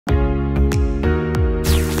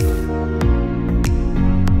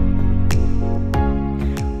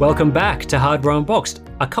Welcome back to Hardware Unboxed.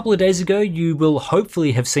 A couple of days ago, you will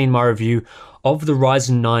hopefully have seen my review of the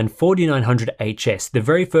Ryzen 9 4900HS, the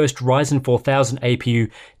very first Ryzen 4000 APU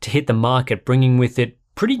to hit the market, bringing with it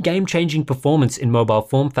pretty game-changing performance in mobile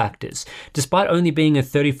form factors. Despite only being a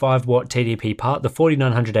 35-watt TDP part, the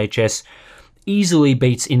 4900HS easily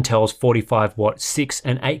beats Intel's 45-watt 6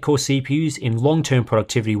 and 8-core CPUs in long-term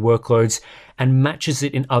productivity workloads and matches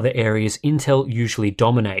it in other areas Intel usually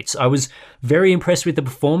dominates. I was very impressed with the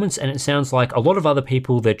performance, and it sounds like a lot of other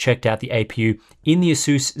people that checked out the APU in the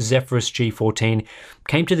Asus Zephyrus G14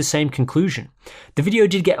 came to the same conclusion. The video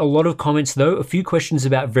did get a lot of comments though, a few questions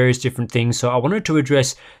about various different things, so I wanted to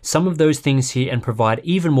address some of those things here and provide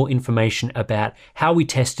even more information about how we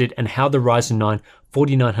tested and how the Ryzen 9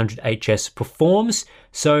 4900HS performs.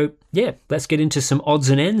 So yeah, let's get into some odds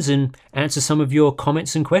and ends and answer some of your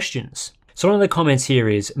comments and questions. So one of the comments here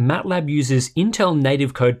is, MATLAB uses Intel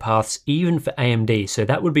native code paths even for AMD, so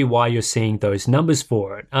that would be why you're seeing those numbers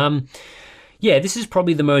for it. Yeah, this is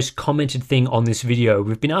probably the most commented thing on this video.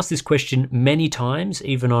 We've been asked this question many times,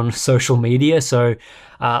 even on social media, so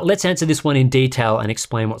let's answer this one in detail and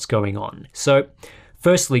explain what's going on. So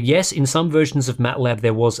firstly, yes, in some versions of MATLAB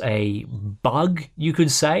there was a bug, you could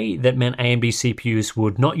say, that meant AMD CPUs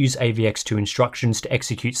would not use AVX2 instructions to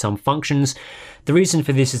execute some functions. The reason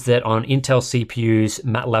for this is that on Intel CPUs,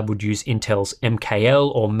 MATLAB would use Intel's MKL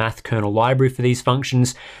or math kernel library for these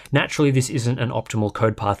functions. Naturally, this isn't an optimal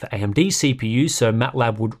code path for AMD CPUs, so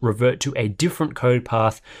MATLAB would revert to a different code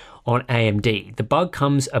path on AMD. The bug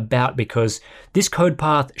comes about because this code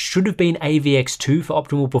path should have been AVX2 for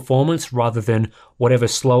optimal performance rather than whatever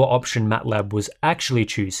slower option MATLAB was actually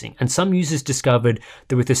choosing. And some users discovered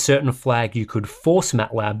that with a certain flag you could force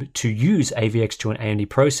MATLAB to use AVX2 and AMD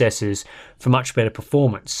processors for much better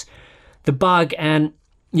performance. The bug, and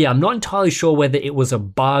yeah, I'm not entirely sure whether it was a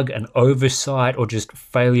bug, an oversight, or just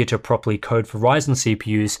failure to properly code for Ryzen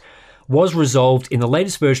CPUs, was resolved in the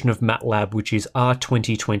latest version of MATLAB, which is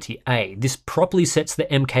R2020A. This properly sets the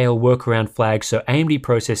MKL workaround flag, so AMD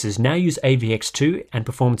processors now use AVX2 and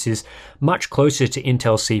performance is much closer to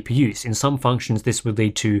Intel CPUs. In some functions, this would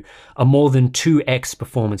lead to a more than 2x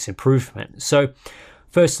performance improvement. So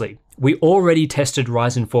firstly, we already tested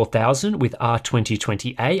Ryzen 4000 with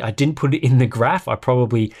R2020A. I didn't put it in the graph. I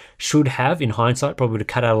probably should have, in hindsight, probably would have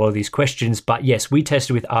cut out a lot of these questions, but yes, we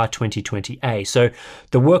tested with R2020A. So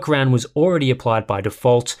the workaround was already applied by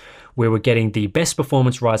default, where we're getting the best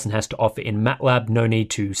performance Ryzen has to offer in MATLAB, no need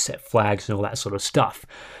to set flags and all that sort of stuff.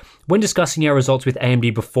 When discussing our results with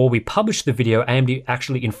AMD before we published the video, AMD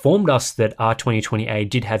actually informed us that R2020A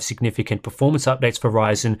did have significant performance updates for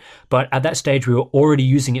Ryzen, but at that stage we were already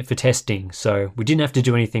using it for testing, so we didn't have to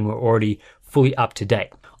do anything, we're already fully up to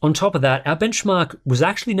date. On top of that, our benchmark was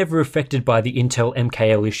actually never affected by the Intel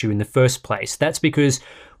MKL issue in the first place. That's because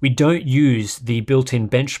we don't use the built-in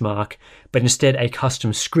benchmark, but instead a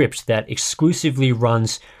custom script that exclusively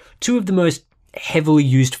runs two of the most heavily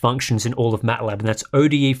used functions in all of MATLAB, and that's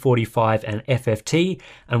ODE45 and FFT,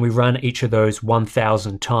 and we run each of those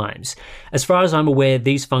 1000 times. As far as I'm aware,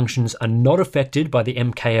 these functions are not affected by the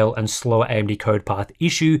MKL and slower AMD code path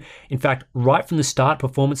issue. In fact, right from the start,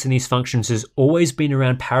 performance in these functions has always been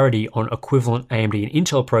around parity on equivalent AMD and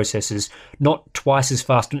Intel processors, not twice as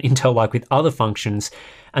fast on Intel like with other functions,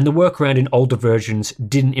 and the workaround in older versions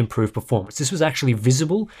didn't improve performance. This was actually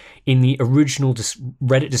visible in the original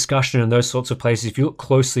Reddit discussion and those sorts of places. If you look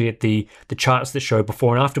closely at the charts that show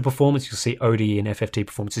before and after performance, you'll see ODE and FFT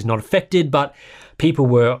performance is not affected, but people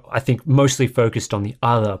were, I think, mostly focused on the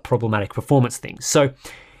other problematic performance things. So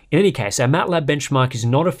in any case, our MATLAB benchmark is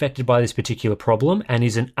not affected by this particular problem and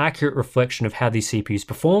is an accurate reflection of how these CPUs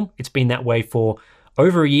perform. It's been that way for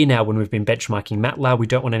over a year now when we've been benchmarking MATLAB. We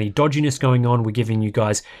don't want any dodginess going on. We're giving you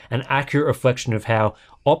guys an accurate reflection of how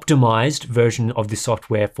optimized version of the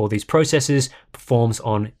software for these processors performs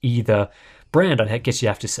on either brand, I guess you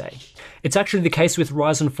have to say. It's actually the case with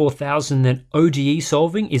Ryzen 4000 that ODE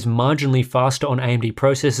solving is marginally faster on AMD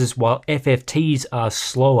processors while FFTs are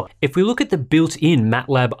slower. If we look at the built-in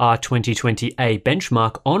MATLAB R2020A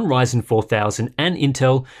benchmark on Ryzen 4000 and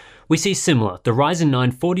Intel, we see similar. The Ryzen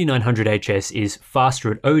 9 4900HS is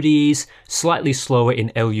faster at ODEs, slightly slower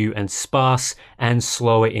in LU and sparse, and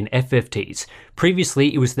slower in FFTs.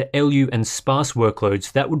 Previously, it was the LU and sparse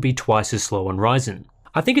workloads that would be twice as slow on Ryzen.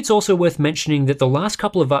 I think it's also worth mentioning that the last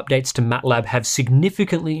couple of updates to MATLAB have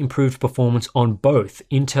significantly improved performance on both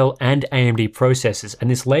Intel and AMD processors, and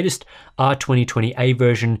this latest R2020A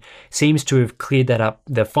version seems to have cleared that up,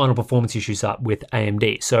 the final performance issues up with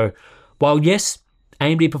AMD. So while yes,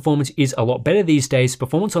 AMD performance is a lot better these days.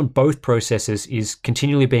 Performance on both processors is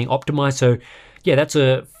continually being optimized. So yeah, that's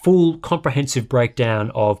a full comprehensive breakdown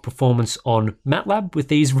of performance on MATLAB with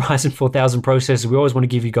these Ryzen 4000 processors. We always want to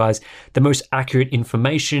give you guys the most accurate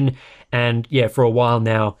information. And yeah, for a while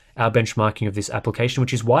now, our benchmarking of this application,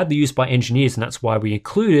 which is widely used by engineers, and that's why we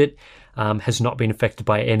include it, has not been affected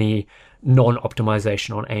by any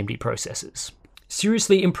non-optimization on AMD processors.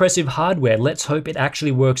 Seriously impressive hardware. Let's hope it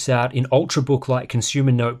actually works out in Ultrabook-like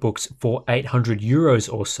consumer notebooks for 800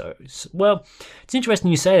 euros or so. Well, it's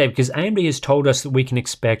interesting you say that because AMD has told us that we can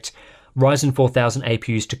expect Ryzen 4000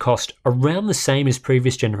 APUs to cost around the same as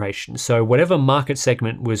previous generations. So whatever market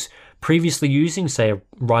segment was previously using, say a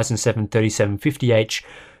Ryzen 7 3750H,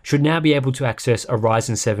 should now be able to access a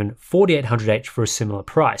Ryzen 7 4800H for a similar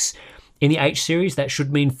price. In the H series, that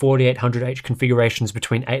should mean 4800H configurations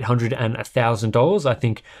between $800 and $1,000. I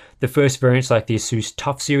think the first variants like the Asus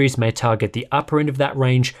TUF series may target the upper end of that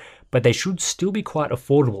range, but they should still be quite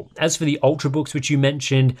affordable. As for the Ultrabooks, which you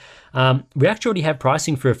mentioned, we actually already have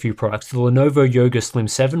pricing for a few products. The Lenovo Yoga Slim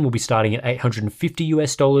 7 will be starting at $850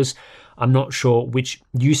 US. I'm not sure which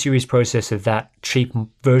U-series processor that cheap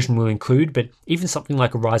version will include, but even something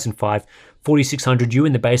like a Ryzen 5 4600U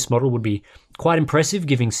in the base model would be quite impressive,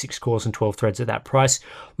 giving 6 cores and 12 threads at that price.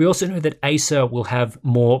 We also know that Acer will have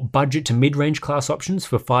more budget to mid-range class options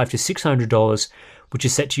for $500 to $600, which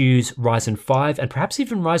is set to use Ryzen 5 and perhaps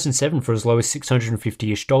even Ryzen 7 for as low as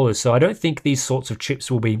 $650-ish. So I don't think these sorts of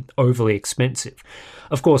chips will be overly expensive.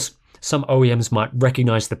 Of course, some OEMs might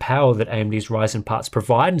recognize the power that AMD's Ryzen parts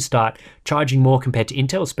provide and start charging more compared to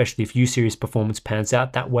Intel, especially if U-series performance pans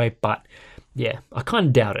out that way, but yeah, I kind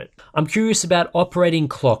of doubt it. I'm curious about operating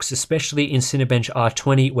clocks, especially in Cinebench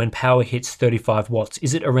R20 when power hits 35 watts.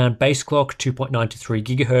 Is it around base clock, 2.9 to 3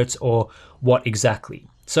 gigahertz, or what exactly?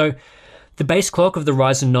 So the base clock of the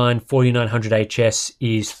Ryzen 9 4900HS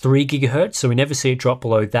is 3 gigahertz, so we never see it drop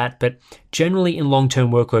below that, but generally in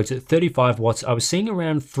long-term workloads at 35 watts, I was seeing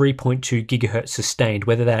around 3.2 gigahertz sustained,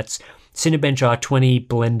 whether that's Cinebench R20,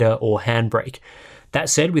 Blender, or Handbrake. That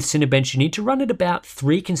said, with Cinebench, you need to run it about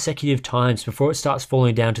 3 consecutive times before it starts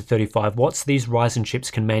falling down to 35 watts. These Ryzen chips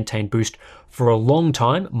can maintain boost for a long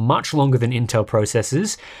time, much longer than Intel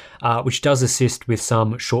processors, which does assist with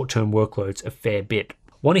some short-term workloads a fair bit.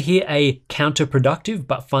 Want to hear a counterproductive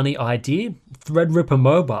but funny idea? Threadripper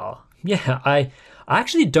Mobile. Yeah, I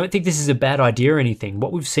actually don't think this is a bad idea or anything.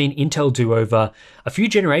 What we've seen Intel do over a few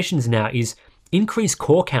generations now is increase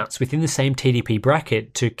core counts within the same TDP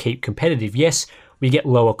bracket to keep competitive. Yes, we get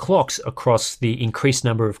lower clocks across the increased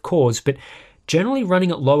number of cores, but generally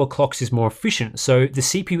running at lower clocks is more efficient, so the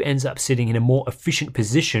CPU ends up sitting in a more efficient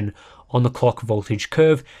position on the clock voltage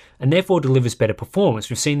curve and therefore delivers better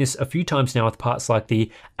performance. We've seen this a few times now with parts like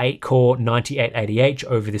the 8-core 9880H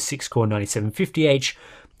over the 6-core 9750H,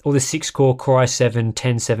 or the 6-core Core i7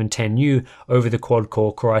 10710U over the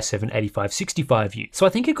quad-core Core i7 8565U. So I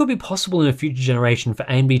think it could be possible in a future generation for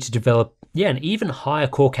AMD to develop, an even higher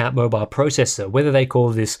core count mobile processor. Whether they call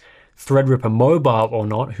this Threadripper Mobile or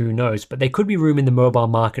not, who knows, but there could be room in the mobile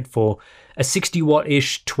market for a 60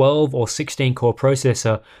 watt-ish 12 or 16 core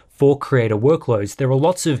processor for creator workloads. There are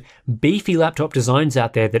lots of beefy laptop designs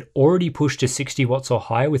out there that already push to 60 watts or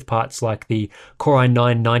higher with parts like the Core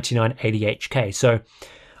i9 9980HK. So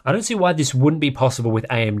I don't see why this wouldn't be possible with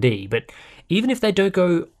AMD, but even if they don't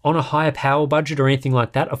go on a higher power budget or anything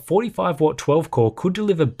like that, a 45 watt 12 core could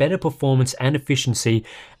deliver better performance and efficiency,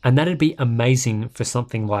 and that'd be amazing for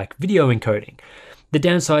something like video encoding. The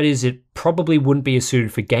downside is it probably wouldn't be as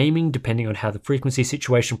suited for gaming, depending on how the frequency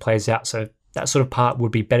situation plays out, so that sort of part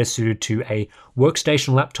would be better suited to a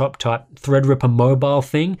workstation laptop type Threadripper Mobile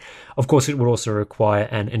thing. Of course, it would also require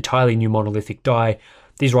an entirely new monolithic die.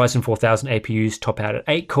 These Ryzen 4000 APUs top out at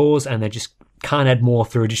 8 cores, and they just can't add more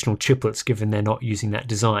through additional chiplets given they're not using that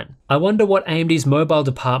design. I wonder what AMD's mobile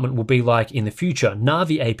department will be like in the future.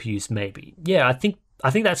 Navi APUs maybe. Yeah, I think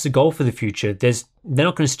that's the goal for the future. They're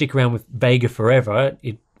not going to stick around with Vega forever.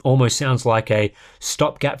 It almost sounds like a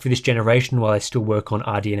stopgap for this generation while they still work on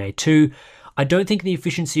RDNA 2. I don't think the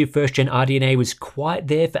efficiency of first-gen RDNA was quite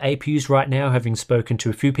there for APUs right now, having spoken to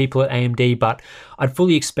a few people at AMD, but I'd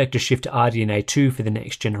fully expect a shift to RDNA 2 for the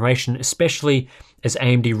next generation, especially as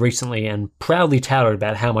AMD recently and proudly touted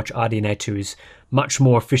about how much RDNA 2 is much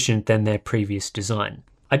more efficient than their previous design.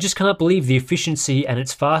 I just can't believe the efficiency, and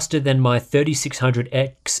it's faster than my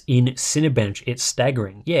 3600X in Cinebench. It's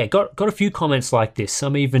staggering. Yeah, got a few comments like this,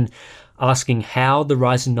 some even asking how the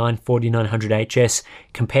Ryzen 9 4900HS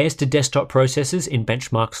compares to desktop processors in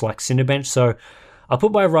benchmarks like Cinebench. So I'll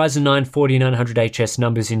put my Ryzen 9 4900HS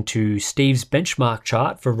numbers into Steve's benchmark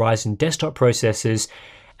chart for Ryzen desktop processors,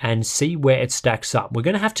 and see where it stacks up. We're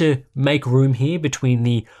going to have to make room here between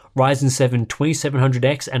the Ryzen 7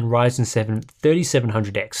 2700X and Ryzen 7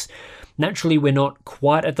 3700X. Naturally, we're not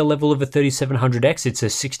quite at the level of a 3700X. It's a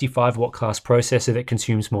 65 watt class processor that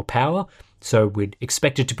consumes more power, so we'd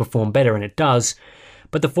expect it to perform better, and it does.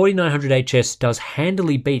 But the 4900HS does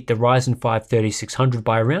handily beat the Ryzen 5 3600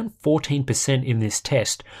 by around 14% in this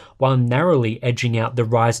test, while narrowly edging out the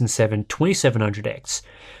Ryzen 7 2700X.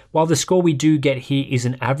 While the score we do get here is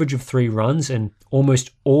an average of 3 runs, and almost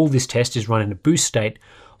all this test is run in a boost state,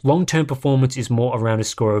 long-term performance is more around a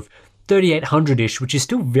score of 3800-ish, which is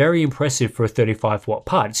still very impressive for a 35 watt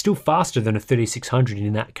part. It's still faster than a 3600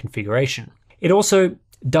 in that configuration. It also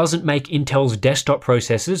doesn't make Intel's desktop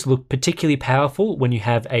processors look particularly powerful when you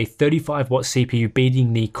have a 35 watt CPU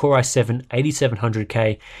beating the Core i7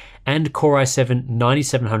 8700K and Core i7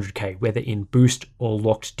 9700K, whether in boost or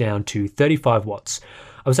locked down to 35 watts.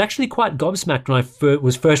 I was actually quite gobsmacked when I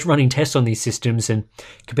was first running tests on these systems and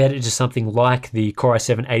compared it to something like the Core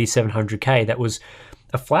i7 8700K that was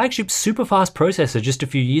a flagship super fast processor just a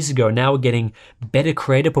few years ago. Now we're getting better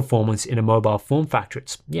creator performance in a mobile form factor.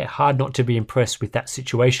 It's hard not to be impressed with that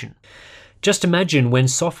situation. Just imagine when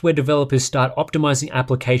software developers start optimizing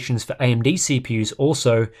applications for AMD CPUs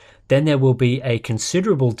also, then there will be a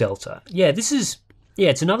considerable delta.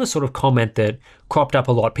 It's another sort of comment that cropped up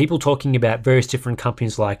a lot. People talking about various different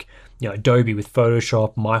companies like Adobe with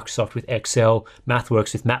Photoshop, Microsoft with Excel,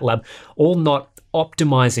 MathWorks with MATLAB, all not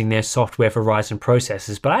optimizing their software for Ryzen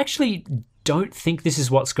processors, but I actually don't think this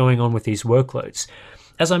is what's going on with these workloads.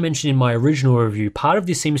 As I mentioned in my original review, part of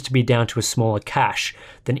this seems to be down to a smaller cache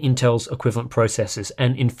than Intel's equivalent processors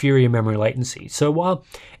and inferior memory latency. So while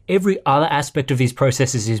every other aspect of these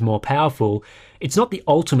processors is more powerful, it's not the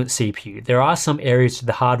ultimate CPU. There are some areas to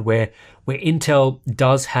the hardware where Intel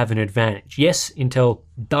does have an advantage. Yes, Intel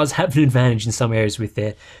does have an advantage in some areas with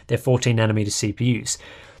their 14 nanometer CPUs.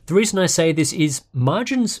 The reason I say this is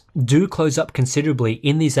margins do close up considerably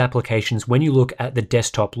in these applications when you look at the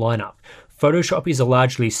desktop lineup. Photoshop is a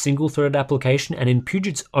largely single-threaded application, and in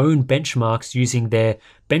Puget's own benchmarks, using their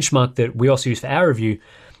benchmark that we also use for our review,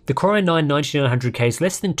 the Core i9 9900K is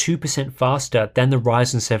less than 2% faster than the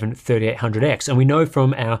Ryzen 7 3800X, and we know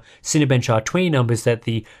from our Cinebench R20 numbers that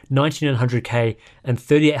the 9900K and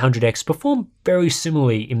 3800X perform very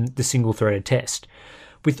similarly in the single-threaded test.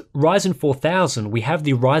 With Ryzen 4000, we have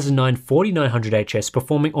the Ryzen 9 4900HS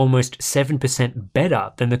performing almost 7%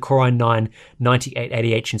 better than the Core i9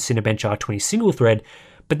 9880H in Cinebench R20 single thread,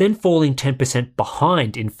 but then falling 10%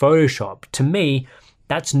 behind in Photoshop. To me,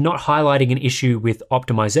 that's not highlighting an issue with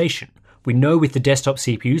optimization. We know with the desktop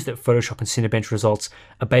CPUs that Photoshop and Cinebench results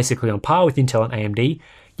are basically on par with Intel and AMD,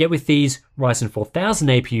 yet with these Ryzen 4000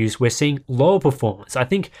 APUs, we're seeing lower performance. I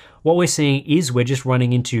think what we're seeing is we're just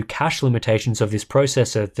running into cache limitations of this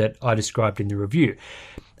processor that I described in the review.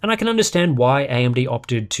 And I can understand why AMD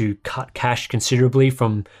opted to cut cache considerably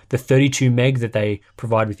from the 32 meg that they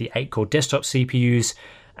provide with the 8-core desktop CPUs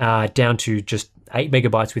down to just 8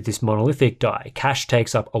 megabytes with this monolithic die. Cache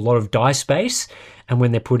takes up a lot of die space, and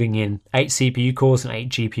when they're putting in 8 CPU cores and 8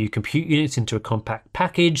 GPU compute units into a compact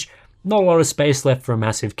package, not a lot of space left for a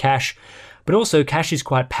massive cache. But also cache is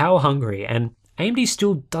quite power hungry, and AMD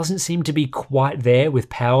still doesn't seem to be quite there with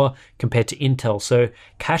power compared to Intel. So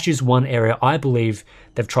cache is one area I believe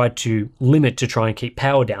they've tried to limit to try and keep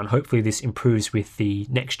power down. Hopefully this improves with the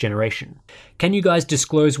next generation. Can you guys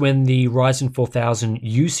disclose when the Ryzen 4000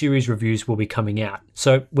 U series reviews will be coming out?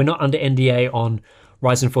 So we're not under NDA on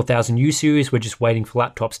Ryzen 4000 U series, we're just waiting for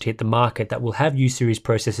laptops to hit the market that will have U series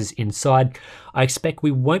processors inside. I expect we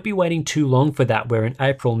won't be waiting too long for that. We're in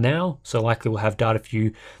April now, so likely we'll have data for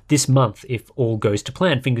you this month if all goes to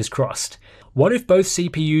plan, fingers crossed. What if both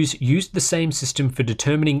CPUs used the same system for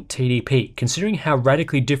determining TDP? Considering how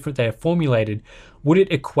radically different they are formulated, would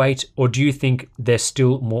it equate, or do you think they're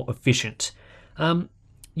still more efficient?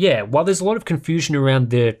 While there's a lot of confusion around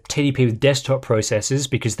the TDP with desktop processors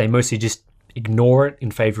because they mostly just ignore it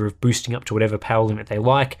in favor of boosting up to whatever power limit they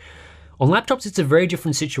like, on laptops it's a very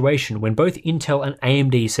different situation. When both Intel and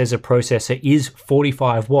AMD says a processor is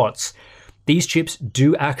 45 watts, these chips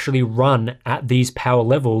do actually run at these power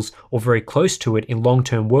levels or very close to it in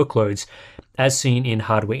long-term workloads, as seen in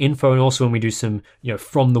hardware info, and also when we do some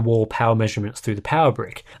from the wall power measurements through the power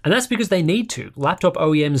brick. And that's because they need to. Laptop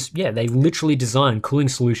OEMs, they literally design cooling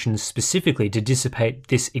solutions specifically to dissipate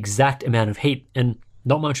this exact amount of heat, and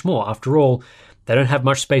not much more. After all, they don't have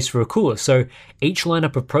much space for a cooler, so each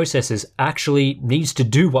lineup of processors actually needs to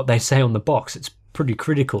do what they say on the box. It's pretty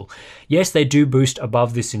critical. Yes, they do boost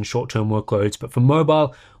above this in short-term workloads, but for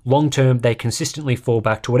mobile, long-term, they consistently fall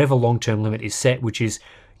back to whatever long-term limit is set, which is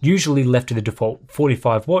usually left to the default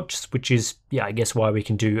 45 watts, which is, yeah, I guess why we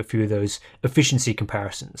can do a few of those efficiency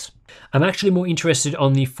comparisons. I'm actually more interested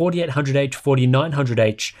on the 4800H,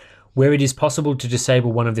 4900H, where it is possible to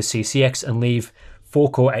disable one of the CCX and leave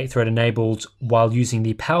 4-core 8-thread enabled while using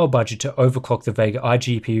the power budget to overclock the Vega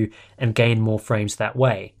iGPU and gain more frames that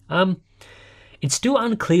way. It's still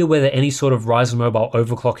unclear whether any sort of Ryzen mobile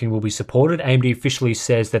overclocking will be supported. AMD officially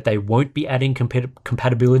says that they won't be adding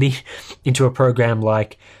compatibility into a program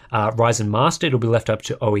like Ryzen Master. It'll be left up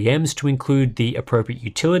to OEMs to include the appropriate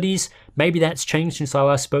utilities. Maybe that's changed since I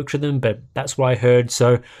last spoke to them, but that's what I heard.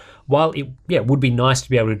 So while it would be nice to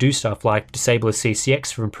be able to do stuff like disable a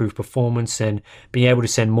CCX for improved performance and being able to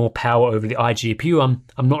send more power over the iGPU,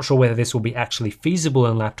 I'm not sure whether this will be actually feasible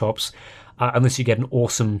in laptops unless you get an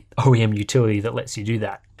awesome OEM utility that lets you do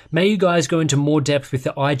that. May you guys go into more depth with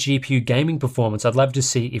the iGPU gaming performance. I'd love to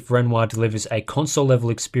see if Renoir delivers a console level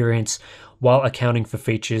experience while accounting for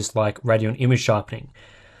features like Radeon image sharpening.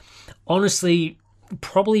 Honestly,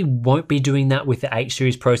 probably won't be doing that with the 8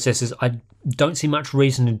 series processors. I don't see much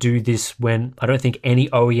reason to do this when I don't think any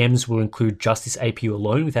OEMs will include just this APU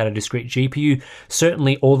alone without a discrete GPU.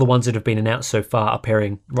 Certainly all the ones that have been announced so far are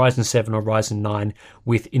pairing Ryzen 7 or Ryzen 9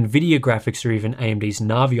 with NVIDIA graphics or even AMD's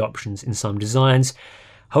Navi options in some designs.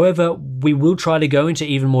 However, we will try to go into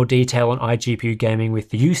even more detail on iGPU gaming with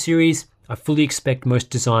the U series. I fully expect most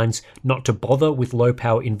designs not to bother with low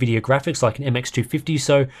power NVIDIA graphics like an MX250,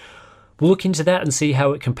 so we'll look into that and see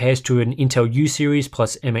how it compares to an Intel U series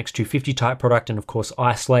plus MX250 type product, and of course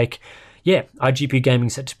Ice Lake. Yeah, iGPU gaming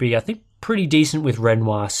set to be, I think, pretty decent with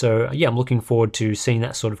Renoir, so yeah, I'm looking forward to seeing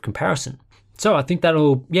that sort of comparison. So I think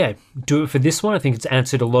that'll, do it for this one. I think it's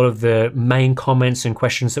answered a lot of the main comments and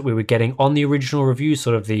questions that we were getting on the original review,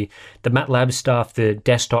 sort of the MATLAB stuff, the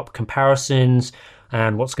desktop comparisons,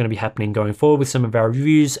 and what's going to be happening going forward with some of our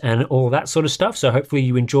reviews and all that sort of stuff. So hopefully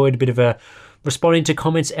you enjoyed a bit of a responding to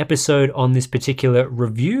comments episode on this particular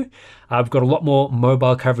review. I've got a lot more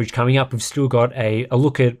mobile coverage coming up. We've still got a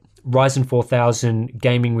look at Ryzen 4000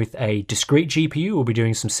 gaming with a discrete GPU. We'll be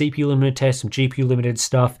doing some CPU limited tests, some GPU limited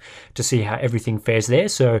stuff to see how everything fares there.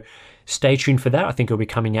 So stay tuned for that. I think it'll be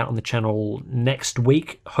coming out on the channel next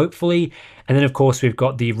week, hopefully. And then of course we've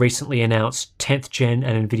got the recently announced 10th gen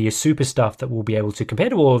and NVIDIA Super stuff that we'll be able to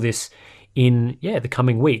compare to all of this in the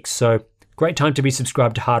coming weeks. So great time to be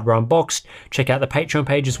subscribed to Hardware Unboxed. Check out the Patreon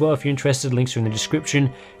page as well if you're interested. Links are in the description.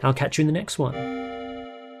 And I'll catch you in the next one.